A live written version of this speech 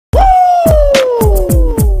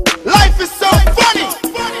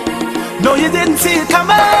see it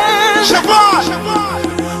coming. Siobhan.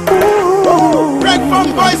 Ooh. Red from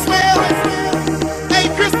voicemail. Hey,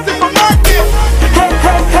 Christopher Martin. Hey,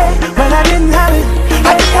 hey, hey, when I didn't have it.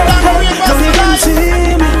 Hey, hey, hey, don't even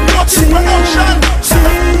see me. See me.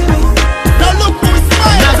 Now look who is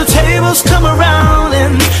smiling. Now the tables come around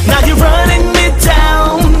and now you're running me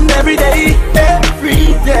down every day,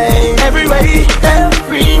 every day, every way,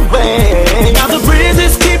 every way. Now the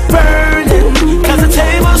bridges keep burning, cause the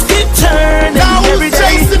tables keep turning. Now every who's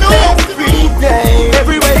day, chasing who? every day,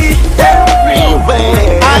 every way, every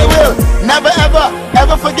way. I will never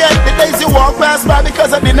ever forget the days you walked past by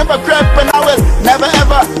because I did never crept. And I will never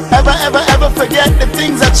ever forget the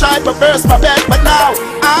things I tried but burst my bed. But now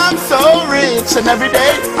I'm so rich and every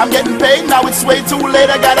day I'm getting paid. Now it's way too late.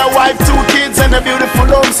 I got a wife, 2 kids and a beautiful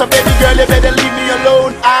home. So baby girl, you better leave me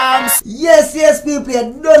alone. Yes, people,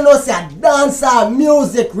 you don't know say dancer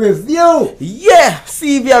music review. Yeah,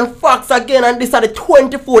 CV and Fox again, and this is the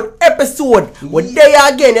 24th episode. We're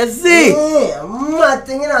there again, you see? Yeah, mad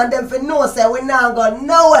thing, you know, and them for know say we not go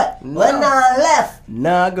nowhere. We not left.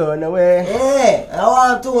 Not going away. Yeah, I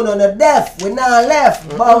want to know the deaf. We not left.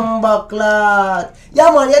 Bumba clot.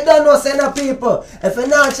 Yeah, man, you don't know say no people. If you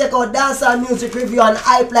not check out dancer music review on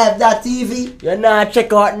hypelife.tv, you not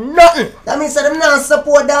check out nothing. that means that them not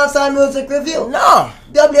support dancer music review. No.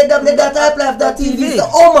 www.hypelife.tv is the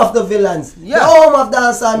home of the villains. Yeah. The home of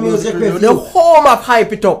dancer music review. The home of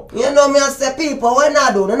Hype It Up. You know me, I say people, when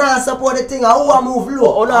I do, they not support the thing. Who I move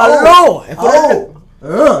low? Oh, no, low.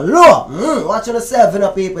 Low. Watching yourself, you know,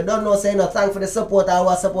 people. Don't know, say no thank for the support. I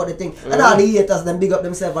will support the thing. And all the haters, them big up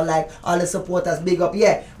themselves, like all the supporters big up.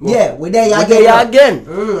 Yeah, we there again.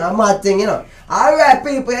 A mad thing, you know. Alright,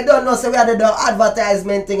 people, you don't know, so we had the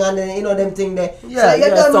advertisement thing and the, you know, them thing there. Yeah, so you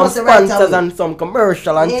don't know, some so right sponsors away. and some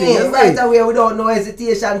commercial and things. Right away, we don't know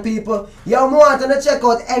hesitation, people. You want to check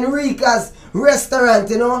out Enrica's restaurant,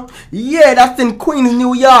 you know? Yeah, that's in Queens,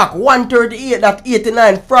 New York,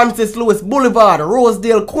 138.89 Francis Lewis Boulevard,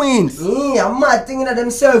 Rosedale, Queens. Yeah, mad thing, you know,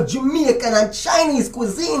 them serve Jamaican and Chinese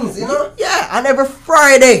cuisines, you know? Yeah, and every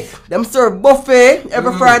Friday, them serve buffet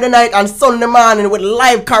every Friday night and Sunday morning with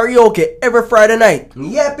live karaoke every Friday night.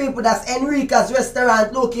 Yeah, people, that's Enrica's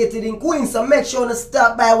restaurant located in Queens, so make sure to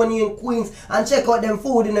stop by when you're in Queens and check out them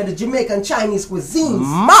food in the Jamaican Chinese cuisines.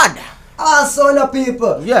 Mad! Also, you know,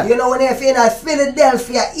 people, yeah. You know, when if you're in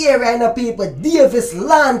Philadelphia area, you know, people, Davis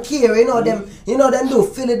Lawn Care, you know, them do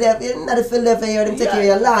Philadelphia, not the Philadelphia, them take care of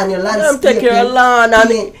your lawn, Them take care of your lawn,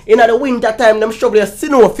 and in the winter time, them shovel your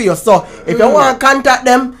snow for you. So, if you want to contact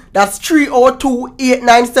them, that's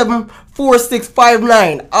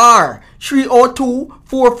 302-897-4659 or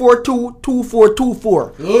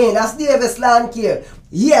 302-442-2424. Yeah, that's Davis Lawn Care.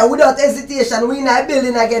 Yeah, without hesitation, we in a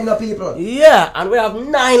building again, no people. Yeah, and we have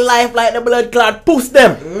 9 life like the blood clot. Push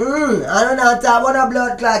them. I don't know talk about the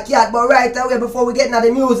blood clot cat, but right away before we get into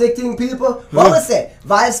the music thing, people, what we say?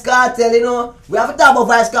 Vybz Kartel, you know, we have to talk about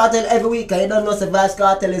Vybz Kartel every week. And you don't know, say Vybz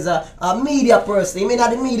Kartel is a media person. He mean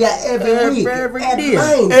at the media every week. Every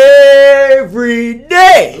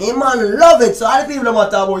day. He man love it. So all the people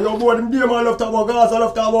that talk about young boy, them dear man love talk about Gaza,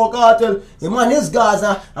 love talk about Kartel. The man is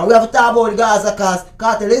Gaza, and we have to talk about Gaza because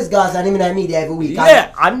Kartel is Gaza and him in the media every week.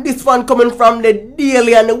 Yeah, and this one coming from the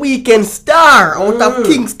Daily and the Weekend Star out of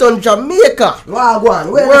Kingston, Jamaica.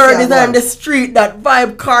 Word is on the street that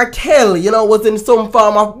Vybz Kartel, you know, was in some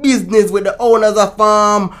form of business with the owners of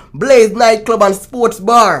Blaze nightclub and sports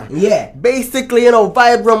bar. Yeah. Basically, you know,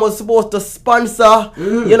 Vybram was supposed to sponsor,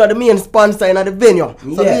 you know, the main sponsor in the venue.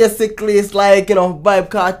 So basically, it's like, you know, Vybz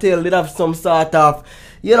Kartel did have some sort of,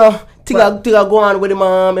 you know, thing go on with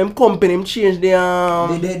him company, him change the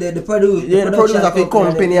producer. Yeah, the producer of the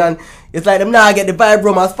company, and it's like them now get the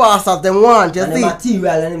Vybram as fast as them want, you and see. the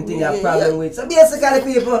material and them thing have problem with. So basically,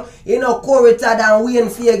 people, you know, Corey Todd and Wayne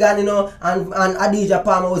Fagan, you know, and Adidja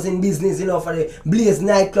Palmer was in business, you know, for the Blaze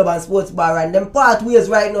nightclub and sports bar, and them part ways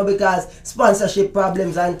right now because sponsorship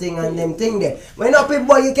problems and thing and them thing there. But you know,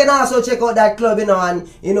 people, you can also check out that club, you know, and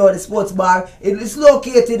you know the sports bar. It's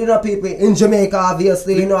located, you know, people in Jamaica,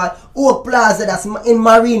 obviously, you know, at Oak Plaza, that's in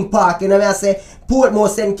Marine Park, you know what I say. Portmore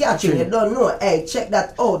St. Catherine, you don't know. Hey, check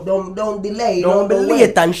that out. Don't delay. Don't be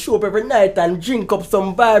late and show up every night and drink up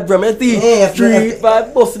some Vybram. You see, yeah, street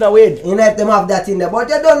vibe busting away. You let them have that in there. But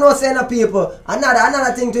you don't know, saying people.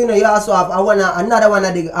 Another thing to you know, you also have another one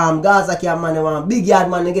of the Gaza camp man, one big yard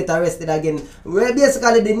man, they get arrested again. Well,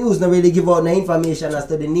 basically, the news don't really give out no information as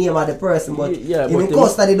to the name of the person, but in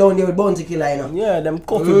custody down there with bounty killer, you know. Yeah, them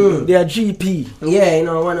coffee, their GP. Yeah, you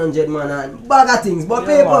know, 100 man and bag of things. But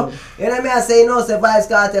people, you know me I say, you know, say Vybz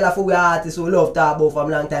Kartel for we artists who love talk about from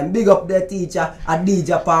long time. Big up the teacher,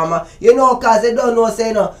 Adidja Palmer. You know, cause they don't know, say,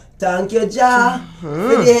 you know, Thank you, Jah, for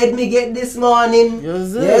the head me get this morning. You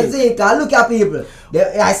see, cause look at people.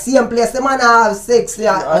 I see him place, the man have sex.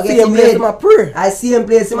 I see him place, him pray. I see him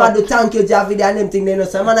place, him do thank you, Jah, for the and them thing. They know,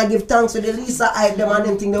 so man I give thanks for the Lisa hype them and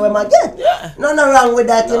them thing they will get. Yeah. Nothing wrong with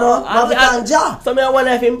that, you know. I thank Jah. So I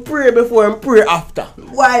wonder if him pray before him pray after.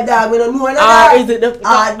 Why, dog? We don't know that. Is it the?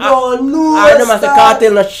 I don't know. I them as a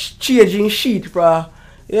cartel not changing sheet, bro.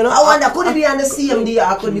 You know. I wonder could it be on the same day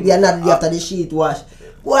or could it be another day after the sheet wash?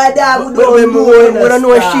 Why that we don't know? We don't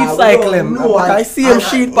know a sheet cycle him. I see him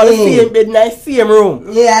sheet for the same bed in the same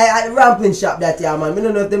room. Yeah, at the ramping shop that year, man. We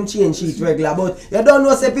don't know if them change sheets regular, but you don't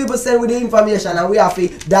know say people send with the information and we have to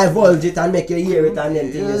divulge it and make you hear it and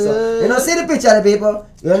then things. So, you know, see the picture of the people.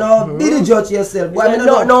 You know, be the judge yourself. Boy,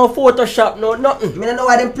 no Photoshop, no nothing. I don't know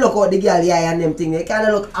why them pluck out the girl eye and them thing. They kind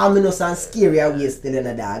of look ominous and scary away still in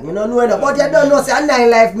the dog. You don't know enough. But you don't know, say, a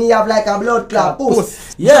 9 life me have like a blood clot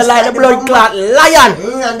puss. Yeah, like the blood clot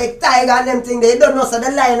lion. And the tiger and them thing, they don't know, so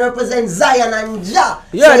the lion represents Zion and Jah.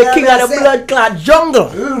 Yeah, so the king of the blood clot jungle.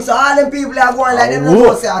 So all them people are going like them, don't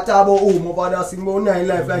know, say, I talk about Mavado sing about 9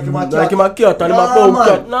 life like him a cat. Like him a cat and him a pound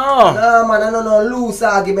cat. No. No, man, I don't know, loose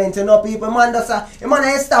argument, you know, people. Man, that's a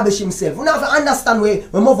man establish himself. We have to understand where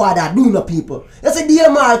Mavado do no people. You see,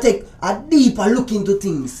 DMR take a deeper look into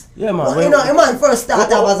things. Yeah, man. But, you know, a man first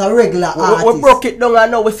started off as a regular artist. We broke it down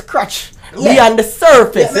and now we scratch. Yeah. We on the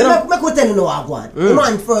surface, you know. Make me tell you now what I want. The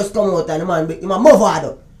man first come out and the man be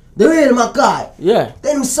Mavado. The real Makai. Yeah.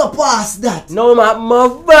 Then surpass that. No,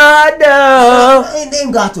 Mavado. And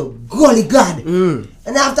then got to Gully God. And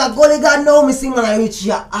after Gully God now, me sing and I reach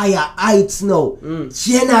your higher heights now.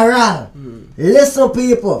 General. Listen,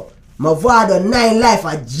 people. Mavado 9 life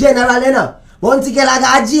a general, you know. One ticket like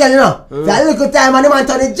a jail, you know. That little time and the man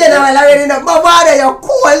turn the general already, you know. Mavado, you're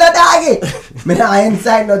cool, no doggy. Me not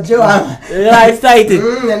inside no Joe. You're not excited.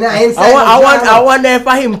 I wonder if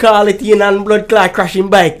him call it in and blood clot crashing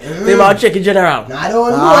bike. They might check it general. I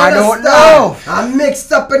don't know. I'm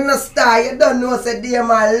mixed up in the star. You don't know, say dear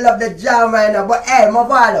man, love the jam right now. But hey,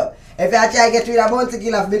 Mavado, if I try to get rid of Bounty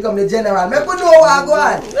Killer to become the general, me could know what I go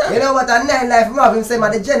on. You know what, a 9 life, I have him say my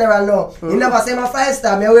the general now. He never say my 5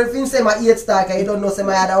 star, me will him say my 8 star, because you don't know say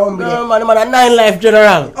my other one. No, man, a 9 life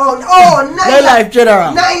general. Oh, 9 life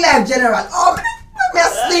general. 9 life general. Oh, me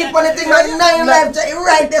sleep on the thing, man. 9 life general.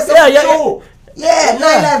 Right there, so yeah,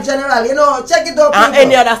 9 life general, you know, check it out. And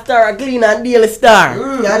any other star, a Glean and Daily Star.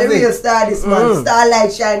 Yeah, the real star this man.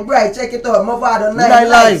 Starlight shine bright, check it out. Mavado 9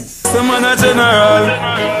 lives. Some man a general.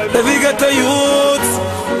 If you get a youth,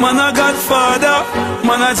 man a godfather,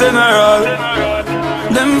 man a general.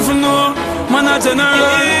 Them for know, man a general.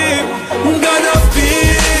 God of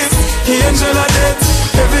peace, angel of death.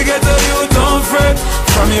 If you get a youth, don't fret.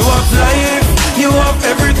 From you up life, you up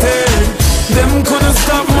everything. Them couldn't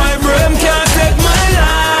stop my brain, can't take my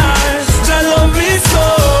life. Jah love me so,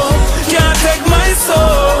 can't take my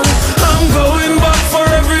soul. I'm going back for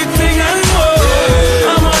everything and more.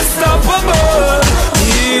 I'm unstoppable.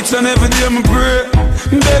 Each and every day I pray.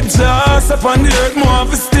 Beg Jah, step on the earth, more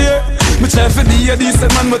of a steer. Me try for be a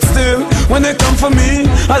decent man, but still, when they come for me,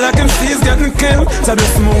 all I can see is getting killed. So the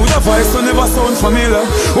smooth voice will never sound familiar.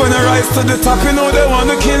 When I rise to the top, you know they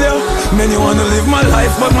wanna kill you. Many wanna live my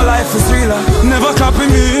life, but my life is realer. Never copy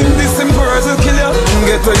me, this simple words will kill you.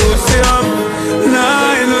 Get a youth see 9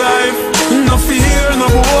 life, no fear, no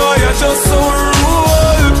boy, I just so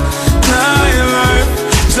rule. 9 life,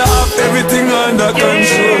 drop everything under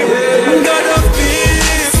control. God of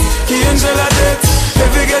peace, angel of death.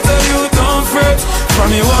 If you get a youth, don't fret.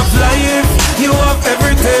 From you up life, you up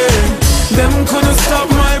everything. Them couldn't stop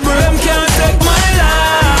my brain, can't take my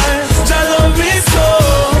life. Jah love me so,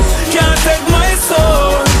 can't take my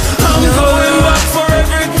soul. I'm going back for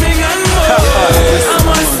everything and more. I'm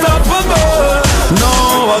unstoppable.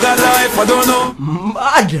 No, I got life, I don't know.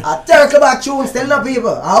 Mad! A turkey back tune, still no people.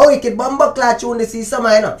 A wicked bomba clad tune this is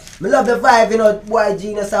summer, you know. Me love the vibe, you know. Boy,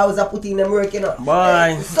 Genius, I was putting them work, you know.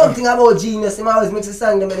 Boy. Something about Genius, him always makes a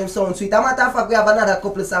song, them and them sound sweet. As a matter of fact, we have another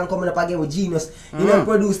couple of songs coming up again with Genius. You know,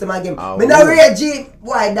 produce them again. Me not rate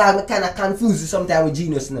boy, dog, me kind of confused sometimes with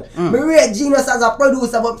Genius, you know. Me rate Genius as a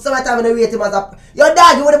producer, but sometimes I rate him as a... Yo,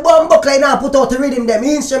 dog, you with the bomba clad now, put out the rhythm, them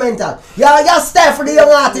instrumental. You style for the young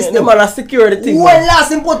artist, them. Man, secure the thing. When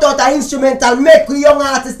last him put out an instrumental, make we young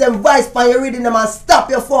artists them vice by your rhythm them and stop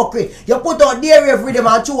your fuckery. You put out their rave rhythm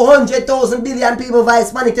and 200,000 billion people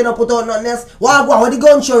vice man, it you not put out nothing else. Wagwan, what the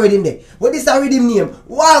gun show rhythm there? What this a rhythm name?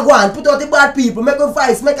 Wagwan, put out the bad people, make a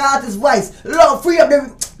vice, make an artist voice. Love, free up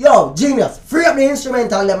the, yo, Genius, free up the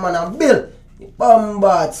instrumental them man and build.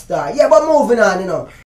 Bombard star. Yeah, but moving on, you know.